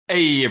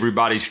Hey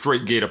everybody,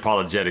 Strait Gate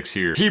Apologetics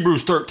here.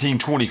 Hebrews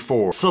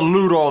 13:24.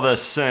 Salute all the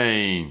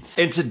saints.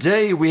 And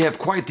today we have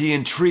quite the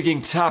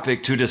intriguing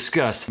topic to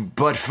discuss.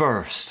 But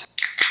first...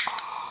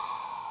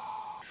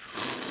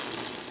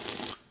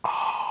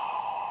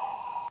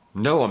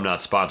 No, I'm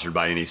not sponsored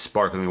by any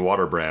sparkling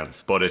water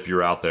brands. But if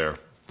you're out there,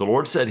 the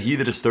Lord said he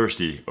that is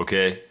thirsty,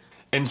 okay?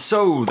 And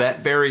so that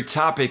very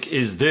topic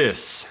is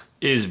this.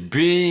 Is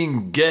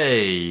being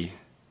gay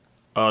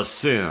a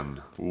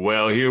sin?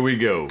 Well, here we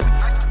go.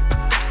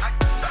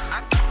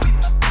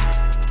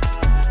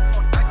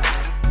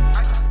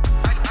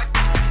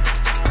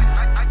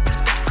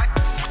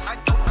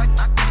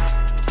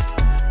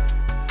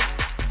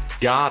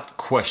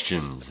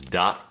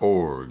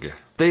 GotQuestions.org.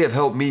 They have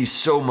helped me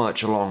so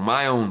much along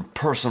my own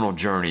personal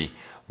journey.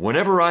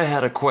 Whenever I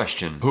had a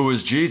question, who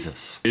is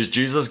Jesus? Is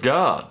Jesus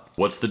God?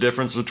 What's the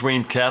difference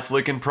between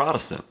Catholic and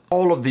Protestant?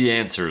 All of the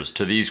answers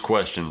to these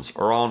questions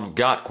are on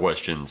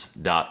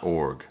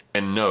GotQuestions.org.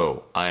 And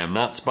no, I am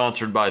not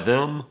sponsored by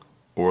them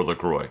or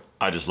LaCroix.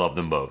 I just love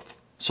them both.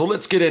 So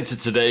let's get into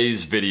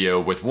today's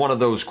video with one of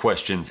those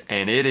questions,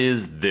 and it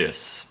is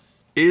this.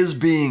 Is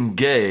being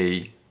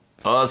gay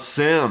a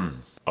sin?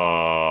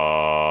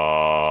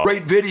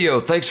 Great video,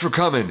 thanks for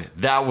coming.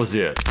 That was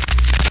it.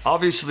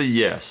 Obviously,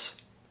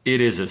 yes,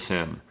 it is a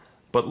sin.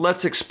 But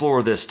let's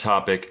explore this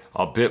topic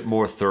a bit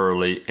more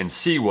thoroughly and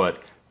see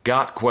what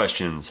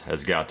GotQuestions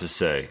has got to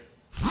say.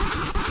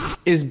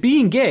 Is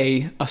being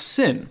gay a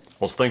sin? I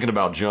was thinking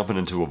about jumping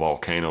into a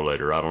volcano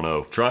later, I don't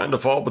know. Trying to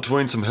fall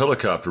between some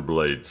helicopter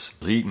blades.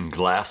 Is eating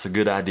glass a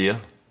good idea?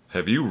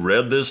 Have you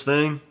read this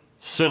thing?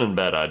 Sin and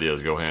bad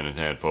ideas go hand in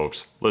hand,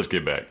 folks. Let's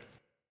get back.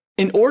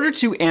 In order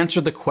to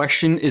answer the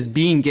question, is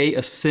being gay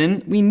a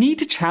sin, we need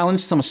to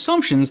challenge some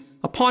assumptions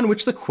upon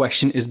which the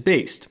question is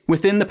based.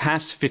 Within the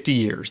past 50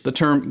 years, the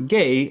term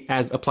gay,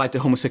 as applied to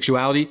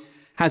homosexuality,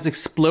 has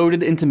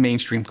exploded into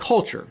mainstream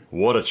culture.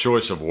 What a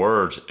choice of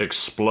words,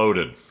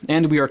 exploded.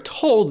 And we are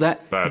told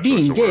that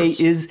being gay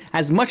is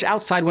as much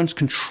outside one's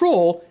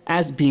control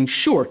as being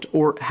short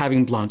or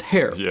having blonde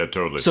hair. Yeah,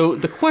 totally. So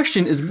the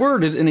question is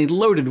worded in a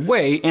loaded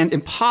way and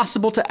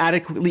impossible to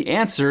adequately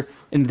answer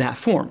in that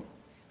form.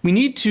 We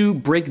need to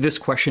break this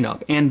question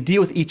up and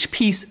deal with each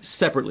piece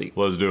separately.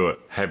 Let's do it.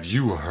 Have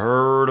you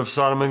heard of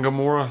Sodom and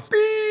Gomorrah?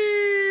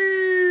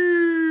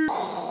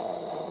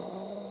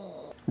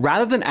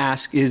 Rather than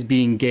ask, is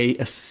being gay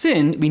a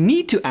sin, we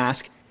need to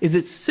ask, is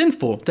it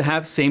sinful to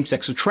have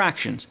same-sex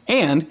attractions?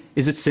 And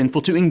is it sinful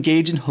to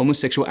engage in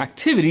homosexual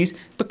activities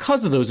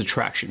because of those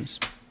attractions?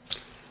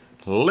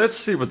 Let's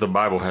see what the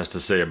Bible has to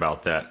say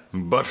about that.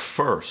 But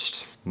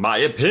first, my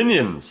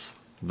opinions.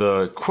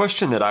 The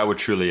question that I would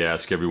truly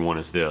ask everyone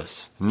is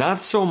this. Not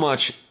so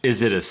much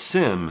is it a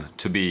sin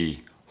to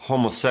be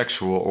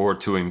homosexual or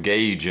to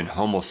engage in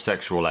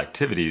homosexual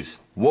activities.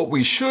 What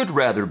we should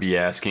rather be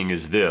asking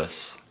is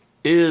this.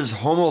 Is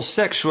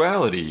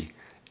homosexuality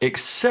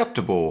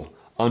acceptable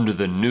under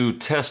the New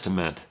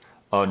Testament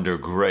under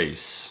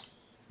grace?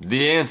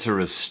 The answer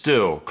is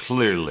still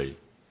clearly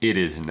it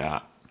is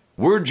not.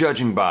 We're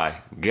judging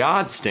by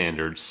God's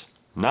standards,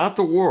 not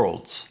the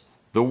world's.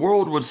 The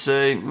world would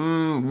say,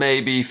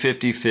 maybe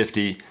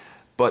 50-50,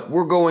 but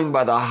we're going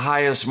by the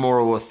highest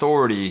moral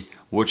authority,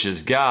 which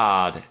is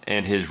God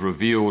and His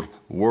revealed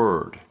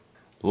Word.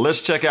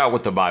 Let's check out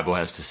what the Bible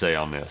has to say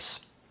on this.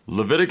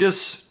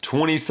 Leviticus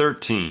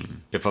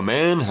 20:13. If a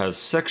man has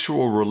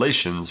sexual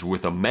relations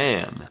with a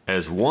man,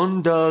 as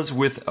one does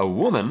with a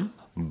woman,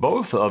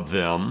 both of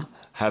them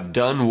have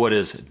done what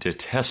is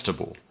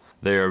detestable.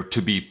 They are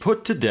to be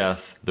put to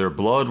death, their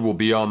blood will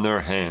be on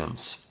their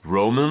hands.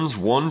 Romans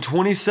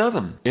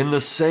 1:27. In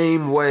the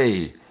same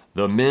way,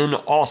 the men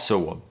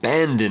also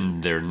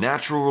abandoned their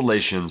natural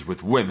relations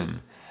with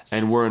women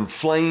and were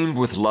inflamed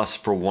with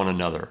lust for one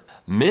another.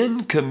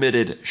 Men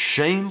committed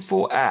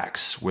shameful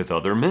acts with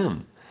other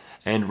men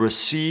and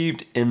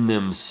received in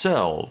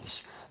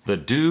themselves the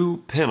due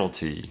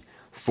penalty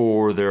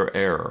for their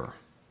error.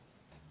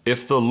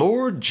 If the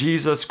Lord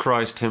Jesus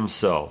Christ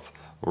Himself,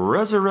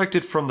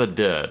 resurrected from the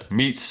dead,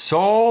 meets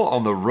Saul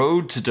on the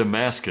road to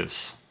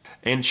Damascus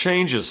and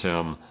changes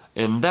him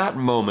in that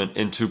moment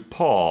into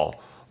Paul,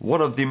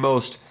 one of the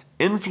most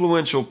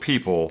influential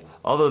people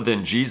other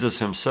than Jesus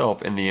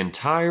Himself in the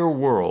entire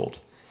world,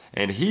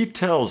 and He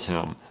tells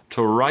him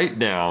to write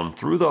down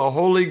through the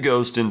Holy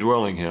Ghost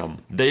indwelling him,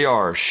 they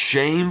are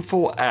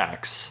shameful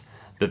acts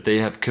that they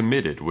have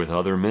committed with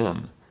other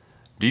men.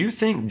 Do you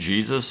think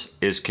Jesus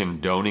is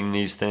condoning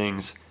these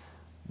things?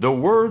 The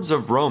words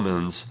of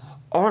Romans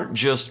aren't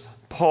just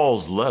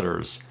Paul's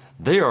letters.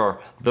 They are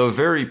the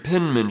very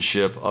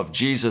penmanship of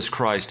Jesus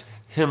Christ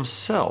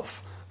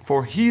Himself.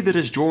 For he that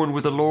is joined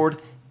with the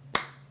Lord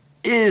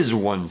is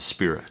one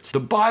spirit. The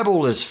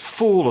Bible is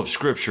full of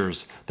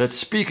scriptures that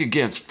speak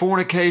against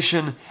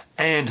fornication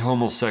and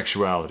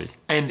homosexuality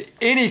and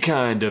any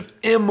kind of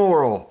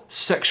immoral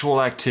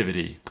sexual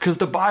activity, because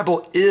the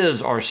Bible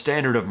is our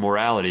standard of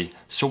morality,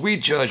 so we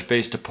judge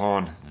based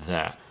upon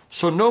that.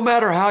 So no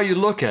matter how you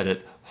look at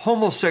it,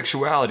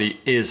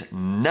 homosexuality is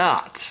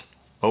not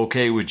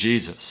okay with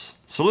Jesus.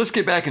 So let's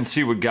get back and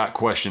see what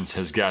GotQuestions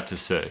has got to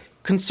say.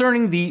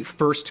 Concerning the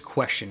first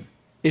question,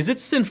 is it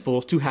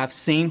sinful to have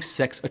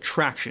same-sex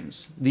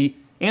attractions? The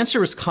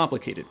answer is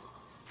complicated.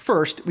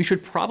 First, we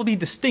should probably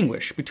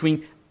distinguish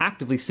between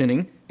actively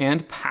sinning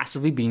and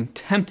passively being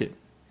tempted.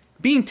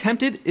 Being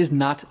tempted is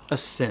not a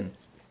sin.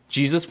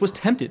 Jesus was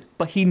tempted,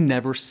 but he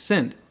never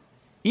sinned.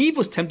 Eve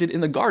was tempted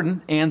in the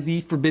garden, and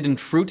the forbidden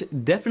fruit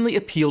definitely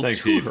appealed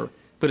to Eve. her.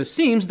 But it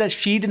seems that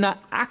she did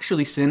not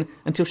actually sin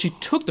until she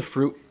took the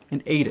fruit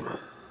and ate it.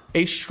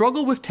 A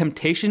struggle with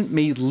temptation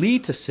may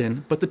lead to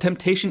sin, but the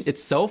temptation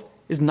itself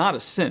is not a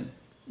sin.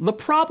 The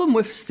problem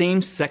with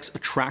same-sex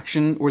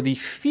attraction or the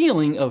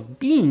feeling of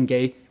being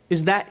gay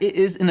is that it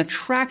is an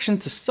attraction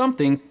to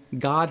something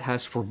God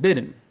has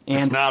forbidden.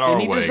 And it's not our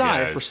any way,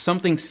 desire guys. for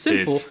something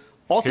sinful It's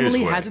ultimately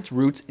his way. has its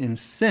roots in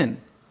sin.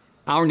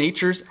 Our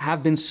natures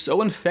have been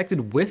so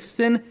infected with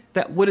sin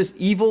that what is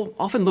evil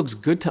often looks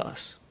good to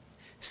us.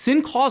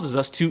 Sin causes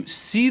us to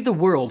see the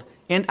world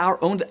and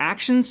our own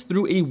actions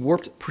through a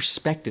warped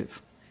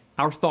perspective.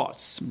 Our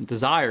thoughts,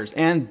 desires,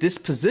 and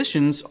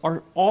dispositions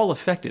are all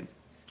affected.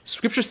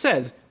 Scripture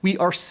says we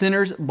are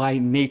sinners by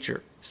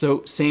nature,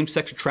 so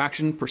same-sex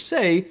attraction per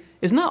se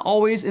is not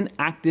always an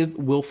active,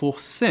 willful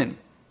sin,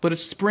 but it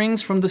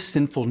springs from the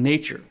sinful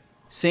nature.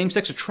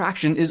 Same-sex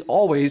attraction is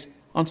always,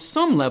 on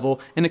some level,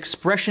 an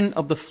expression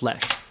of the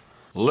flesh.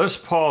 Let's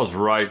pause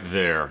right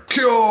there.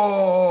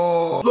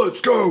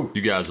 Let's go!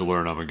 You guys will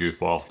learn I'm a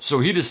goofball. So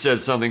he just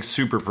said something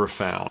super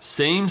profound.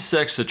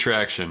 Same-sex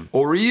attraction,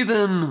 or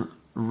even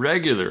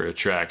regular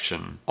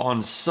attraction,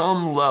 on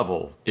some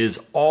level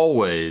is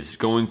always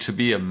going to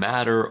be a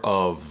matter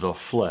of the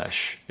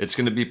flesh. It's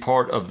going to be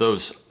part of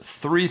those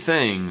three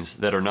things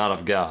that are not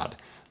of God: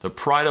 the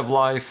pride of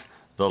life,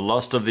 the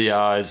lust of the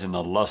eyes, and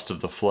the lust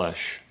of the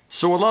flesh.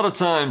 So a lot of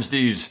times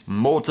these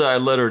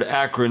multi-lettered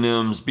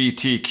acronyms,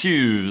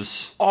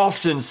 BTQs,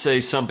 often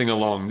say something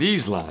along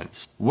these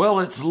lines. Well,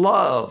 it's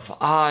love.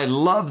 I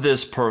love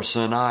this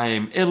person.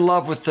 I'm in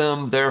love with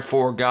them.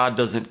 Therefore, God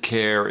doesn't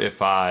care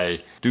if I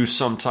do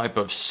some type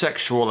of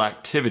sexual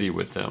activity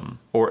with them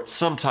or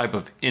some type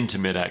of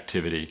intimate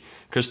activity.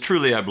 Because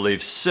truly, I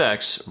believe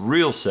sex,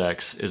 real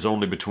sex, is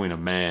only between a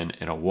man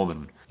and a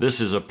woman. This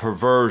is a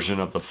perversion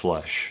of the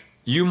flesh.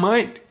 You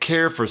might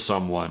care for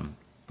someone,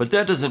 but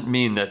that doesn't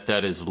mean that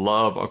that is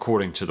love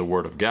according to the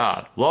Word of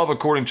God. Love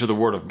according to the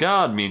Word of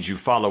God means you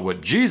follow what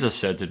Jesus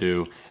said to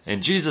do,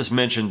 and Jesus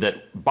mentioned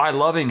that by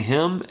loving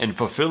Him and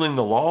fulfilling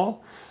the law,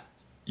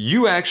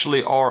 you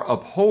actually are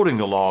upholding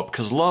the law,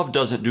 because love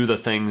doesn't do the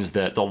things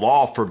that the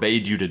law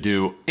forbade you to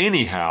do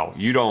anyhow.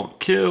 You don't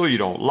kill, you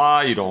don't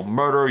lie, you don't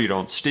murder, you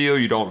don't steal,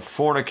 you don't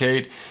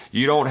fornicate,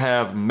 you don't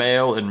have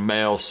male and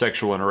male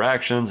sexual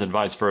interactions and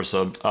vice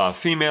versa,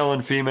 female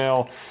and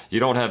female.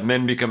 You don't have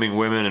men becoming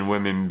women and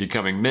women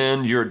becoming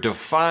men. You're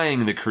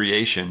defying the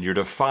creation. You're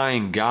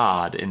defying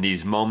God in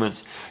these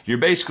moments. You're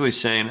basically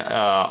saying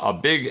a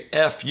big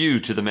F you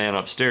to the man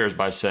upstairs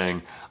by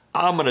saying,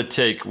 I'm going to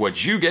take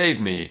what you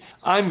gave me,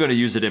 I'm going to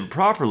use it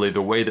improperly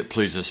the way that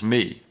pleases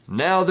me.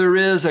 Now there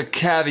is a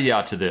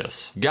caveat to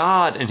this.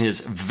 God, in His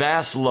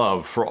vast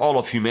love for all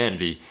of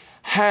humanity,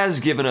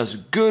 has given us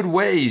good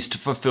ways to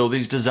fulfill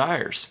these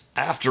desires.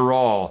 After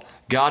all,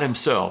 God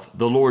Himself,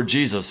 the Lord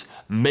Jesus,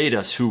 made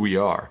us who we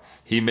are.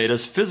 He made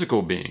us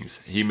physical beings.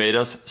 He made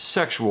us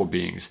sexual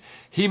beings.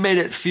 He made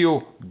it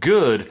feel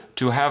good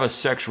to have a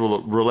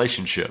sexual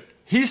relationship.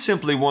 He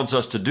simply wants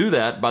us to do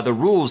that by the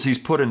rules He's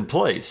put in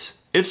place.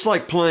 It's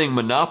like playing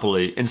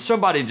Monopoly and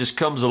somebody just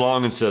comes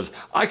along and says,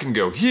 I can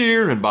go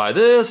here and buy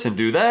this and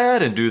do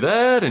that and do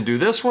that and do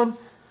this one.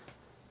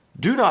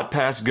 Do not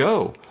pass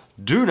go.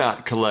 Do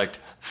not collect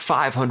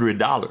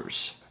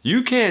 $500.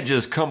 You can't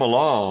just come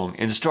along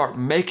and start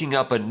making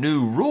up a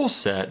new rule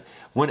set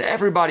when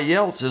everybody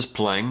else is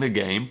playing the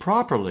game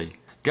properly.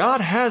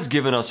 God has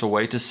given us a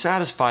way to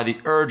satisfy the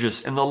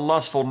urges and the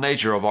lustful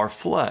nature of our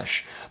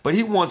flesh, but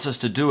He wants us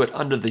to do it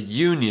under the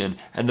union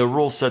and the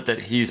rule set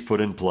that He's put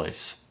in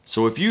place.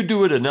 So if you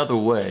do it another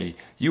way,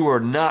 you are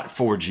not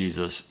for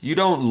Jesus. You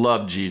don't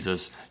love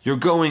Jesus. You're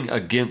going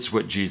against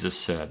what Jesus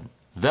said.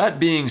 That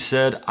being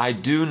said, I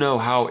do know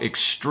how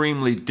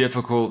extremely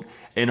difficult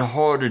and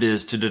hard it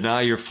is to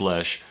deny your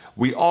flesh.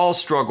 We all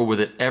struggle with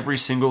it every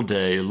single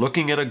day,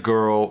 looking at a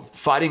girl,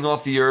 fighting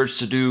off the urge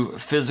to do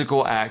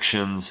physical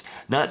actions,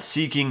 not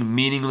seeking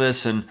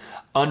meaningless and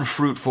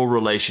unfruitful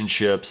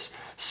relationships,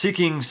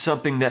 seeking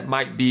something that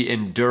might be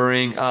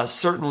enduring,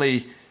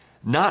 certainly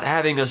not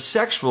having a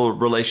sexual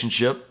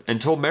relationship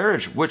until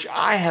marriage, which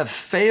I have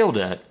failed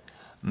at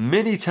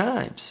many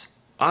times.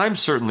 I'm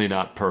certainly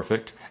not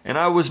perfect, and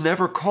I was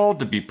never called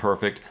to be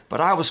perfect, but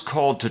I was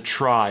called to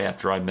try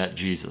after I met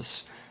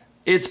Jesus.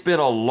 It's been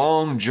a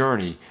long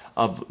journey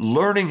of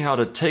learning how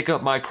to take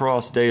up my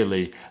cross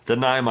daily,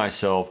 deny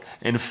myself,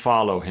 and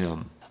follow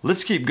Him.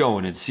 Let's keep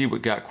going and see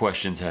what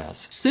GotQuestions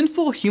has.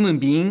 Sinful human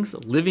beings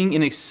living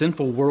in a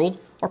sinful world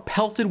are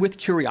pelted with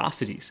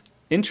curiosities,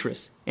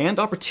 interests, and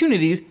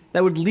opportunities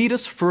that would lead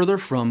us further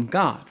from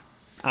God.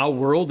 Our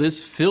world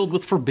is filled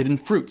with forbidden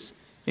fruits.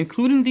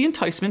 including the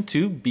enticement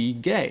to be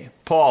gay.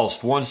 Pause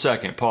for 1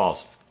 second.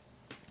 Pause.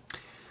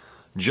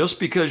 Just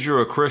because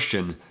you're a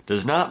Christian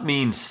does not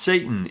mean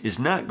Satan is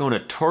not going to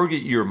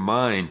target your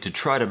mind to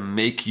try to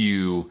make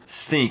you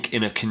think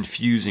in a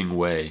confusing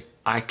way.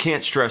 I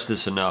can't stress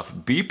this enough.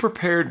 Be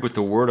prepared with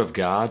the Word of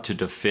God to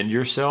defend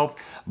yourself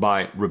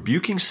by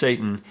rebuking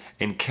Satan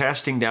and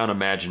casting down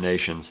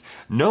imaginations.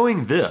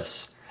 Knowing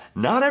this,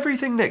 not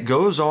everything that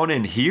goes on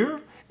in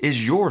here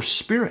is your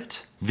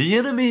spirit. The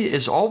enemy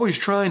is always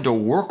trying to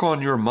work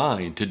on your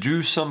mind to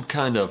do some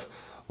kind of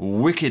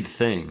wicked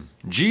thing.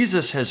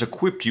 Jesus has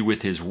equipped you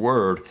with His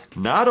Word,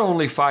 not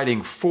only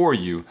fighting for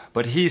you,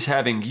 but He's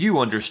having you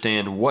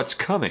understand what's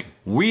coming.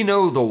 We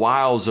know the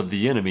wiles of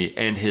the enemy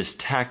and his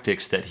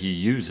tactics that he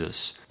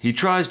uses. He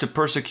tries to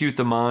persecute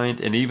the mind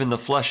and even the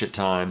flesh at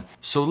times,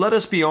 so let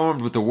us be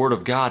armed with the Word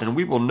of God and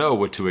we will know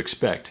what to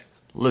expect.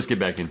 Let's get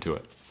back into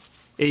it.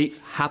 A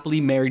happily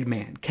married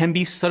man can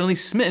be suddenly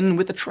smitten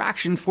with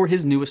attraction for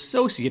his new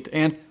associate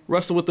and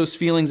wrestle with those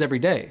feelings every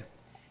day.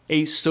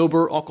 A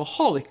sober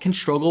alcoholic can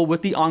struggle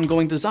with the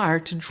ongoing desire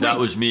to drink. That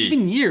was me.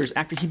 Even years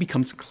after he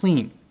becomes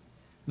clean.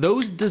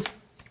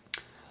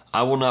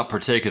 I will not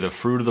partake of the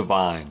fruit of the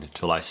vine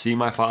till I see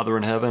my Father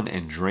in heaven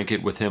and drink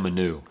it with Him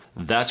anew.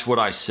 That's what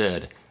I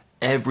said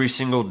every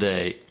single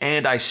day,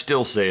 and I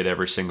still say it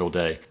every single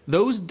day.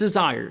 Those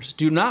desires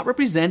do not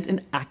represent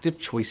an active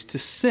choice to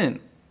sin,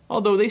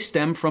 although they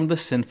stem from the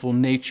sinful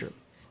nature.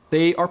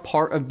 They are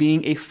part of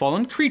being a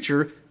fallen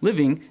creature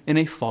living in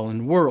a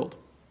fallen world.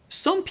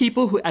 Some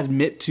people who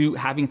admit to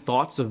having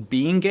thoughts of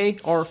being gay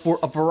are, for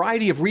a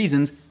variety of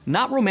reasons,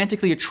 not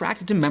romantically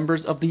attracted to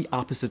members of the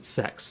opposite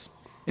sex.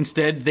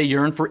 Instead, they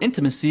yearn for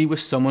intimacy with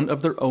someone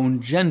of their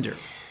own gender.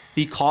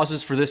 The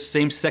causes for this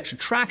same-sex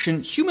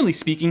attraction, humanly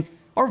speaking,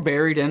 are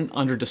varied and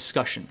under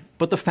discussion.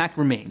 But the fact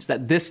remains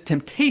that this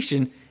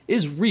temptation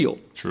is real.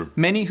 True.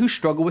 Many who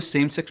struggle with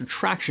same-sex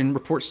attraction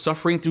report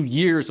suffering through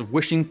years of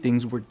wishing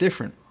things were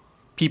different.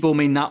 People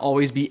may not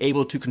always be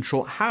able to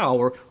control how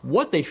or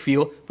what they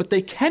feel, but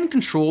they can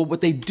control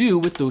what they do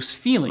with those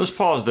feelings. Let's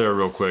pause there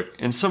real quick.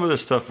 And some of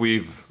this stuff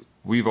we've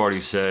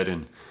already said,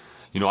 and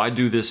I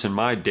do this in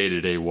my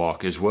day-to-day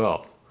walk as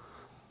well.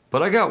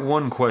 But I got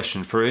one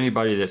question for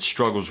anybody that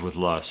struggles with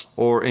lust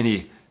or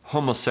any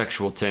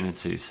homosexual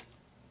tendencies.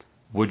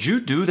 Would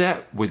you do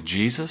that with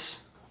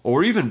Jesus?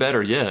 Or even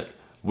better yet,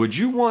 would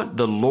you want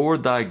the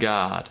Lord thy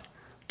God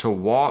to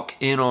walk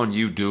in on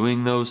you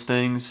doing those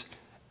things?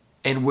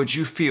 And would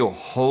you feel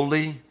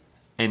holy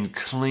and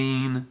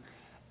clean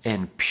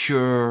and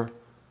pure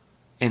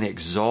and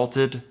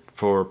exalted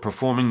for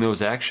performing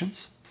those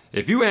actions?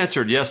 If you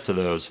answered yes to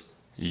those,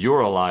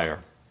 you're a liar.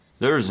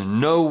 There is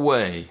no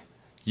way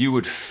you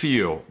would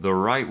feel the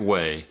right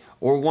way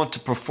or want to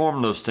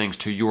perform those things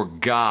to your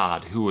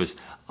God, who is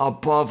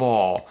above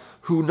all,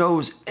 who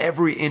knows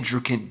every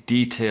intricate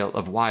detail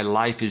of why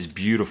life is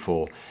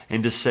beautiful,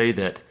 and to say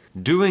that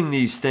doing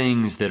these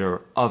things that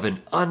are of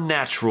an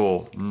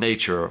unnatural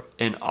nature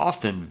and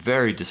often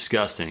very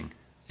disgusting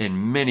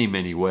in many,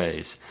 many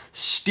ways,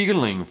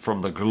 stealing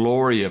from the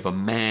glory of a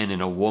man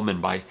and a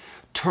woman by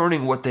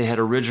turning what they had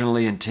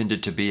originally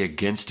intended to be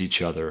against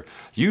each other,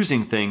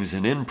 using things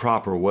in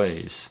improper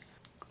ways,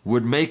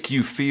 would make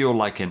you feel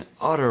like an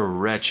utter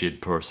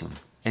wretched person.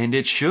 And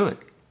it should,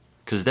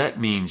 because that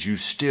means you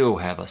still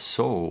have a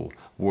soul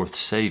worth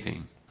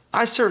saving.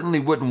 I certainly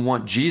wouldn't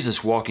want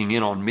Jesus walking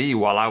in on me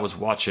while I was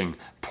watching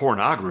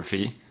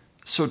pornography.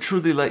 So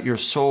truly let your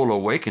soul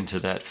awaken to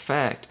that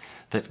fact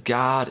that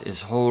God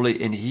is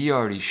holy, and He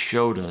already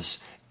showed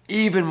us,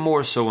 even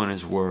more so in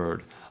His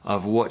Word,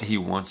 of what He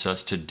wants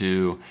us to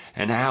do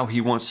and how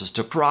He wants us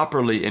to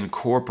properly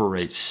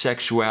incorporate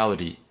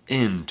sexuality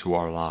into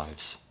our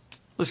lives.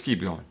 Let's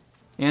keep going.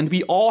 And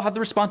we all have the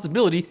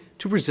responsibility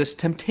to resist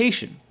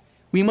temptation.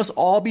 We must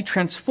all be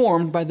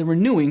transformed by the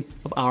renewing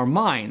of our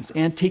minds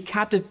and take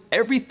captive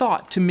every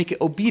thought to make it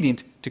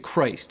obedient to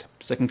Christ.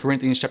 2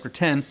 Corinthians chapter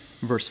 10,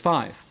 verse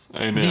 5.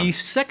 Amen. The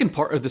second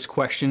part of this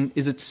question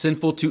is it's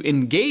sinful to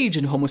engage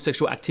in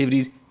homosexual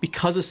activities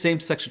because of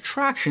same-sex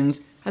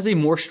attractions has a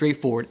more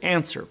straightforward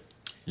answer.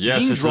 Yes,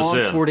 Being it's a sin.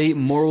 drawn toward a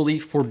morally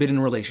forbidden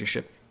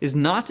relationship is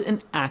not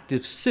an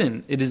active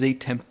sin. It is a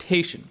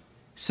temptation.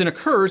 Sin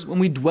occurs when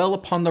we dwell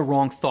upon the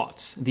wrong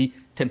thoughts. The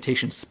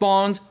temptation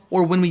spawns,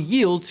 or when we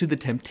yield to the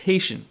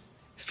temptation.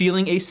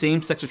 Feeling a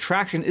same-sex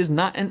attraction is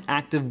not an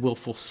active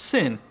willful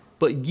sin,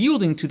 but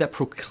yielding to that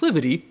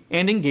proclivity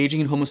and engaging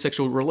in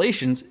homosexual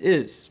relations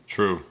is.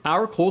 True.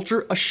 Our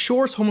culture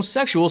assures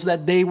homosexuals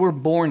that they were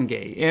born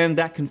gay, and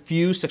that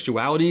confused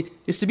sexuality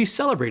is to be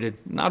celebrated,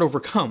 not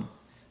overcome.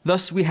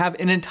 Thus, we have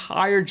an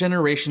entire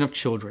generation of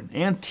children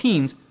and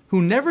teens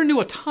who never knew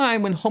a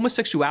time when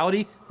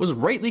homosexuality was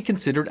rightly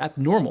considered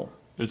abnormal.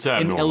 It's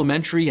abnormal. In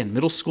elementary and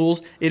middle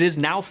schools, it is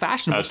now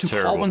fashionable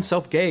to call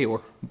oneself gay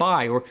or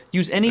bi or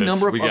use any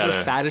number of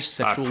other faddish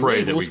sexual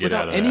labels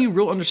without any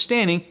real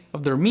understanding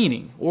of their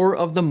meaning or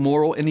of the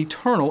moral and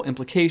eternal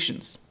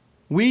implications.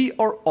 We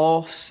are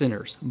all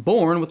sinners,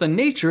 born with a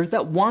nature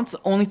that wants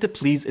only to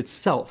please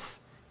itself.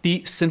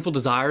 The sinful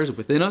desires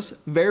within us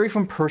vary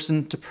from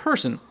person to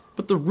person,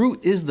 but the root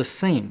is the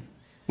same.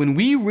 When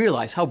we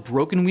realize how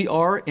broken we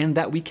are and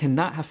that we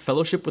cannot have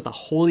fellowship with a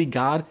holy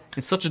God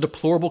in such a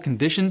deplorable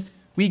condition,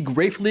 we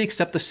gratefully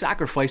accept the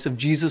sacrifice of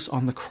Jesus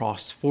on the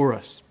cross for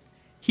us.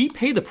 He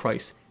paid the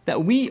price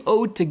that we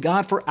owed to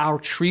God for our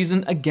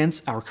treason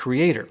against our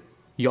Creator.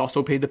 He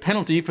also paid the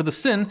penalty for the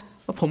sin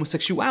of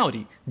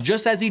homosexuality,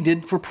 just as he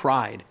did for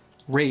pride,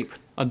 rape,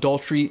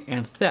 adultery,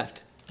 and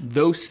theft.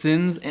 Those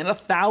sins and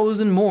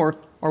 1,000 more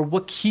are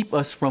what keep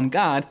us from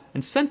God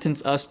and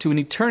sentence us to an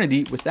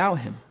eternity without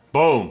Him.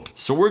 Boom.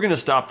 So we're going to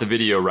stop the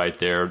video right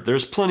there.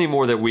 There's plenty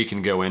more that we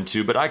can go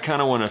into, but I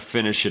kind of want to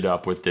finish it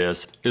up with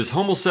this. Is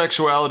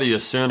homosexuality a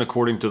sin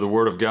according to the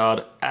Word of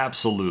God?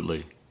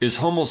 Absolutely. Is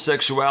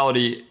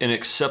homosexuality an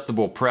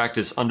acceptable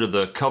practice under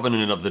the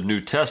covenant of the New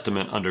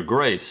Testament under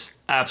grace?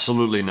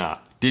 Absolutely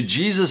not. Did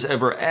Jesus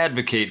ever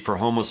advocate for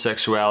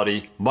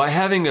homosexuality by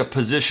having a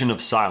position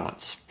of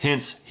silence?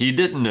 Hence, he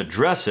didn't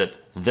address it,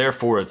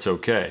 therefore it's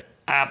okay.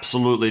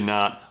 Absolutely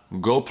not.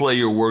 Go play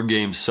your word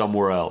game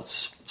somewhere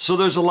else. So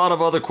there's a lot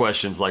of other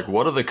questions like,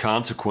 what are the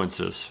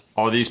consequences?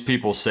 Are these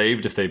people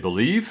saved if they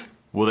believe?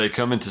 Will they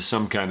come into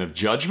some kind of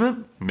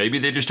judgment? Maybe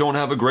they just don't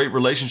have a great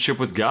relationship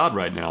with God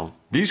right now.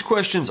 These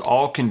questions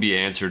all can be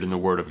answered in the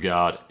Word of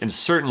God, and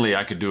certainly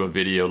I could do a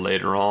video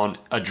later on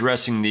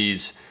addressing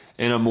these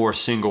in a more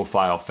single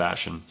file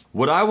fashion.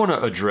 What I want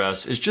to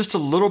address is just a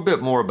little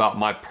bit more about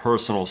my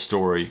personal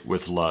story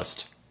with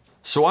lust.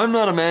 So I'm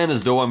not a man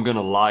as though I'm going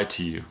to lie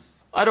to you.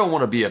 I don't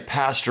want to be a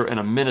pastor and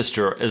a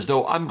minister as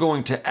though I'm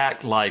going to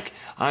act like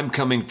I'm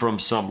coming from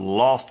some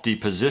lofty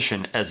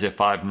position as if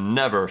I've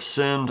never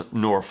sinned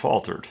nor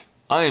faltered.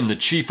 I am the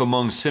chief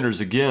among sinners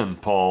again,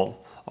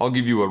 Paul. I'll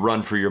give you a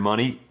run for your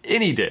money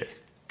any day.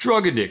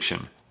 Drug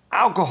addiction,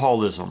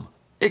 alcoholism,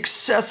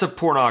 excessive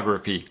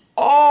pornography,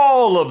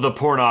 all of the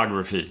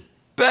pornography,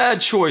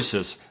 bad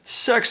choices,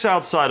 sex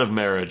outside of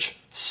marriage,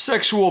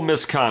 sexual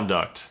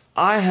misconduct.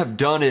 I have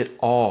done it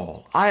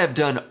all. I have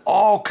done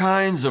all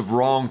kinds of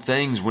wrong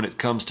things when it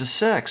comes to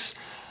sex.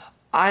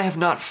 I have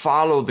not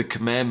followed the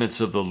commandments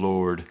of the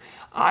Lord.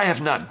 I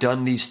have not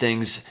done these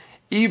things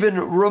even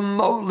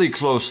remotely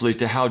closely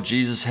to how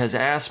Jesus has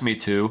asked me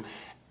to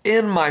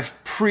in my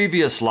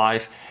previous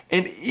life.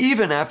 And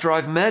even after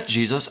I've met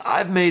Jesus,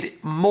 I've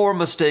made more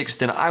mistakes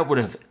than I would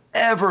have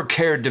ever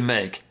cared to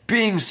make.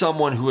 Being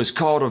someone who is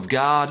called of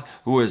God,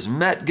 who has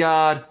met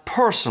God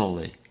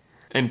personally,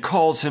 and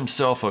calls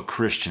himself a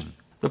Christian.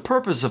 The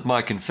purpose of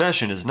my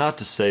confession is not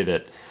to say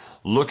that,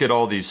 look at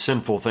all these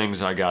sinful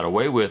things I got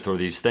away with or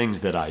these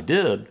things that I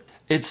did.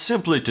 It's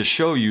simply to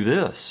show you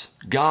this.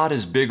 God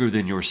is bigger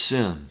than your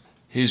sin.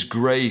 His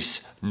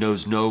grace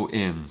knows no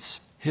ends.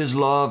 His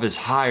love is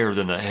higher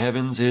than the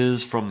heavens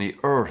is from the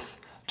earth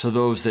to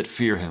those that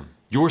fear him.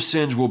 Your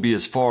sins will be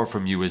as far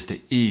from you as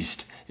the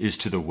east is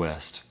to the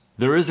west.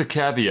 There is a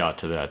caveat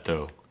to that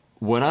though.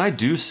 When I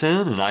do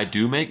sin and I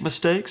do make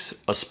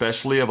mistakes,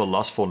 especially of a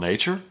lustful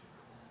nature,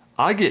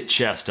 I get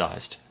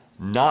chastised,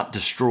 not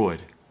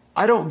destroyed.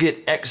 I don't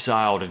get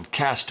exiled and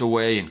cast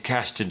away and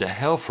cast into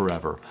hell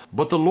forever,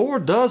 but the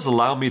Lord does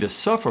allow me to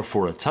suffer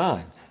for a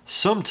time,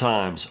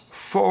 sometimes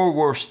far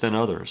worse than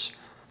others.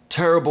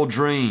 Terrible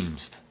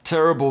dreams,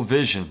 terrible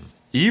visions,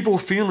 evil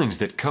feelings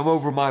that come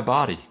over my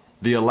body,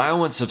 the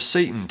allowance of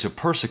Satan to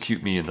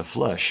persecute me in the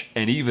flesh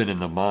and even in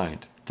the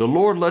mind. The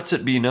Lord lets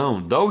it be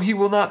known, though he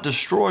will not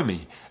destroy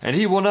me, and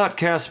he will not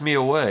cast me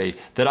away,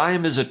 that I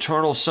am his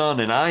eternal Son,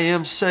 and I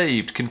am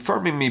saved,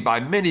 confirming me by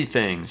many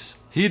things.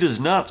 He does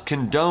not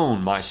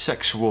condone my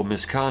sexual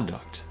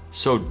misconduct.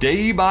 So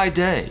day by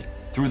day,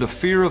 through the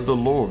fear of the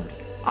Lord,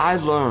 I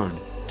learn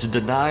to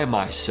deny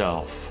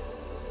myself,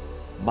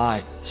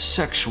 my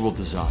sexual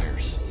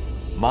desires.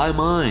 My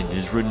mind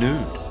is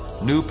renewed.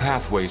 New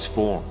pathways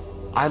form.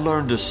 I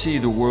learn to see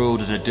the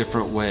world in a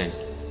different way.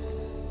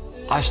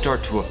 I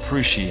start to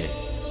appreciate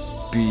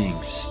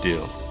being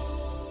still,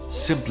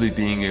 simply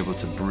being able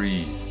to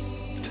breathe,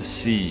 to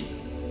see,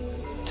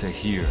 to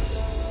hear.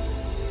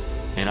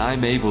 And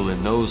I'm able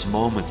in those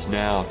moments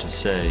now to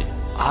say,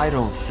 I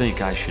don't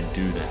think I should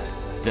do that.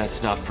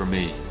 That's not for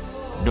me.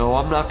 No,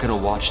 I'm not going to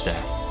watch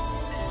that.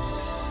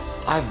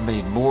 I've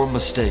made more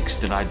mistakes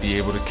than I'd be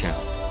able to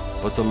count,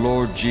 but the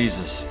Lord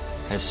Jesus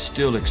has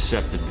still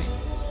accepted me.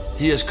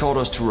 He has called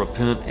us to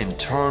repent and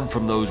turn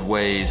from those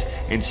ways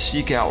and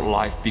seek out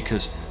life,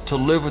 because to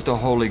live with the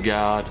holy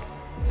God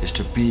is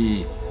to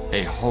be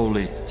a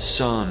holy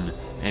son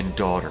and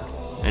daughter.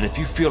 And if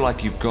you feel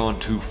like you've gone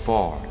too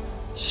far,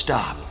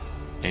 stop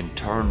and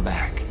turn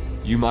back.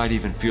 You might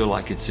even feel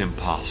like it's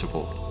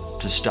impossible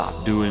to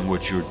stop doing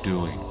what you're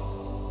doing.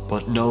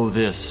 But know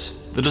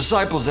this, the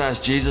disciples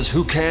asked Jesus,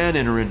 who can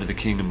enter into the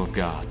kingdom of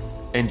God?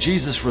 And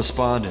Jesus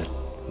responded,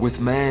 with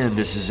man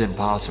this is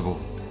impossible,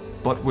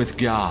 but with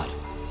God,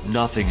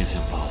 nothing is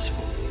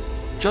impossible.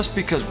 Just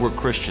because we're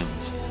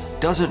Christians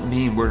doesn't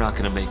mean we're not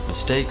going to make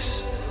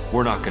mistakes.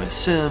 We're not going to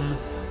sin.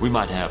 We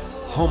might have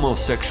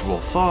homosexual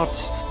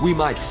thoughts. We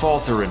might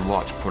falter and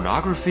watch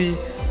pornography.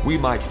 We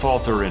might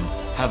falter and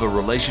have a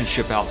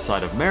relationship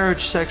outside of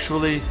marriage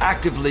sexually,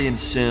 actively in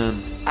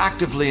sin,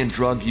 actively in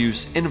drug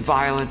use, in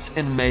violence,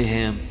 in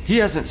mayhem. He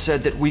hasn't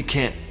said that we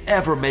can't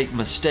ever make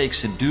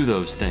mistakes and do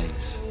those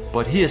things.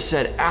 But He has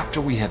said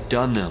after we have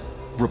done them,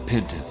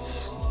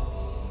 repentance.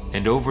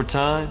 And over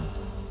time,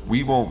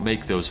 we won't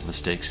make those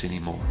mistakes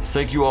anymore.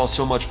 Thank you all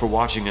so much for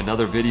watching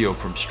another video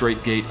from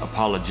Strait Gate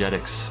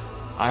Apologetics.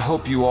 I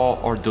hope you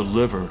all are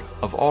delivered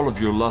of all of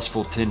your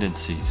lustful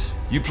tendencies.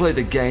 You play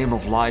the game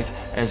of life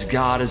as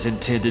God has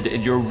intended,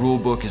 and your rule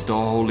book is the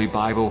Holy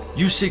Bible.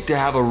 You seek to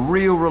have a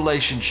real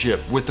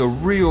relationship with a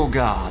real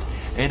God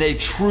and a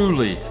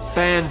truly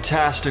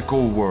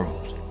fantastical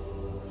world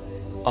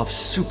of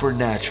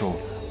supernatural,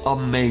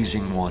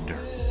 amazing wonder.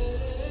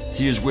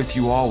 He is with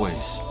you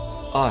always,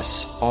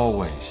 us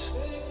always,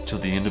 till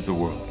the end of the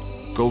world.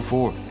 Go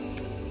forth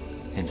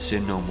and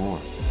sin no more.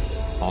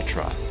 I'll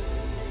try.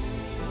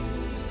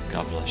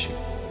 God bless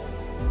you.